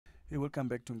Hey, welcome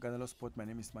back to Nkanelo Sport. My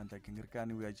name is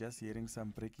Manqoba. We are just hearing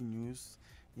some breaking news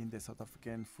in the South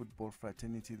African football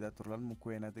fraternity that RHULANI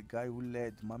Mokwena, the guy who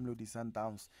led Mamelodi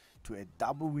Sundowns to a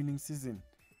double winning season,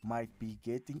 might be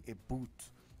getting a boot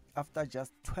after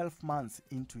just 12 months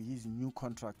into his new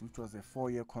contract, which was a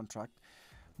 4-year contract.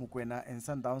 Mokwena and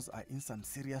Sundowns are in some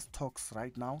serious talks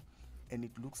right now, and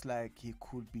it looks like he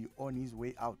could be on his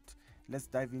way out. Let's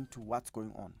dive into what's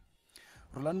going on.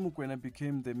 RHULANI Mokwena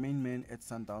became the main man at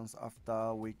Sundowns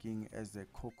after working as a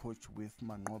co-coach with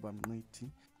Manqoba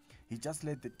Mngqithi. He just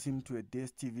led the team to a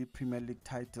DStv Premier League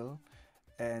title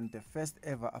and the first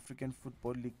ever African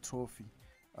Football League trophy.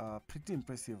 Pretty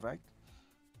impressive, right?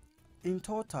 In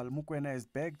total, Mokwena has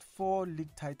bagged 4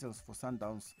 league titles for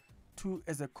Sundowns, 2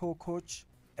 as a co-coach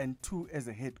and 2 as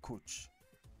a head coach.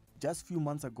 Just a few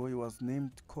months ago, he was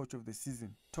named coach of the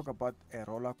season. Talk about a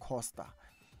roller coaster.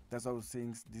 That's why I was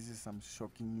saying this is some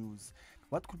shocking news.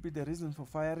 What could be the reason for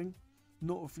firing?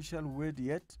 No official word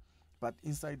yet, but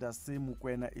insiders say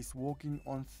Mokwena is walking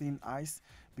on thin ice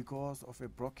because of a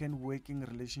broken working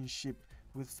relationship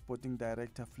with sporting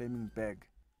director Fleming Berg.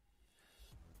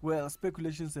 Well,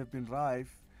 speculations have been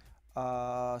rife,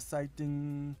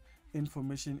 citing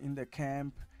information in the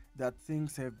camp that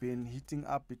things have been heating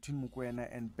up between Mokwena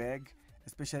and Berg,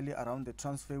 especially around the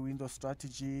transfer window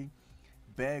strategy.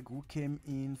 Berg, who came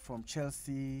in from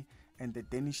Chelsea and the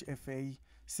Danish FA,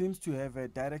 seems to have a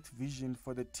direct vision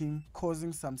for the team,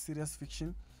 causing some serious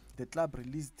friction. The club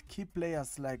released key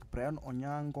players like Brian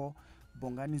Onyango,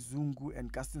 Bongani Zungu and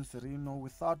Gaston Sereno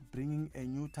without bringing a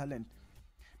new talent,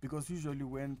 because usually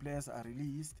when players are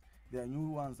released, there are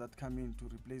new ones that come in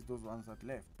to replace those ones that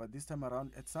left. But this time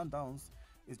around at Sundowns,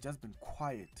 it's just been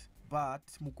quiet. But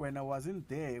Mokwena wasn't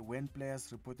there when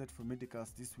players reported for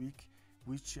medicals this week,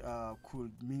 which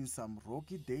could mean some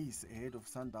rocky days ahead of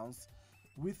Sundowns.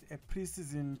 With a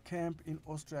pre-season camp in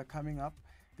Austria coming up,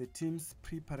 the team's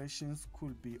preparations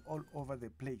could be all over the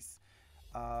place.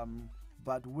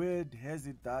 But word has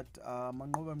it that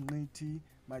Manqoba Mngqithi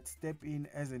might step in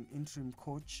as an interim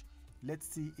coach. Let's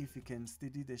see if he can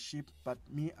steady the ship, but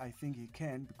I think he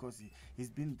can, because he's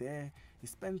been there. He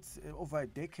spent over a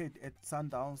decade at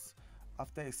Sundowns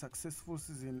after a successful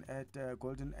season at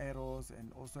Golden Arrows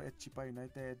and also at Chippa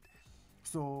United.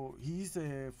 So he's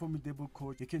a formidable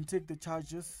coach. He can take the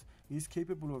charges. He's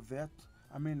capable of that.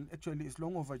 I mean, actually, it's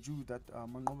long overdue that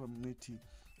Manqoba Mngqithi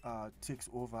takes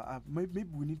over. Maybe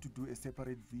we need to do a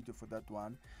separate video for that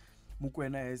one.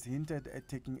 Mokwena has hinted at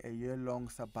taking a year-long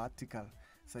sabbatical,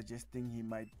 suggesting he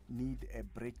might need a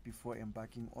break before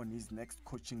embarking on his next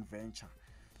coaching venture.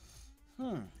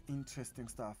 Interesting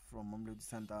stuff from Mamelodi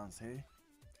Sundowns, hey?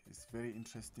 It's very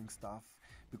interesting stuff,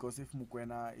 because if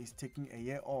Mokwena is taking a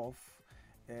year off,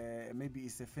 maybe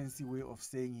it's a fancy way of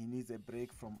saying he needs a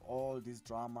break from all this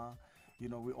drama. You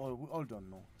know, we all don't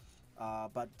know.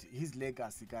 But his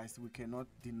legacy, guys, we cannot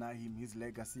deny him his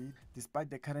legacy.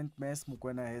 Despite the current mess,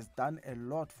 Mokwena has done a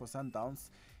lot for Sundowns.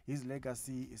 His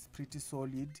legacy is pretty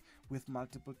solid, with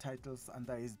multiple titles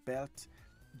under his belt.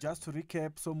 Just to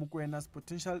recap, so Mokwena's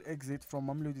potential exit from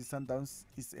Mamelodi Sundowns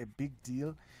is a big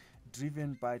deal,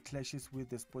 driven by clashes with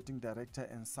the sporting director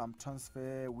and some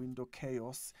transfer window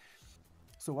chaos.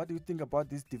 So what do you think about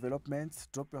these developments?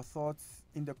 Drop your thoughts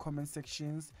in the comment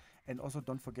sections, and also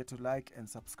don't forget to like and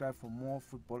subscribe for more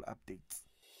football updates.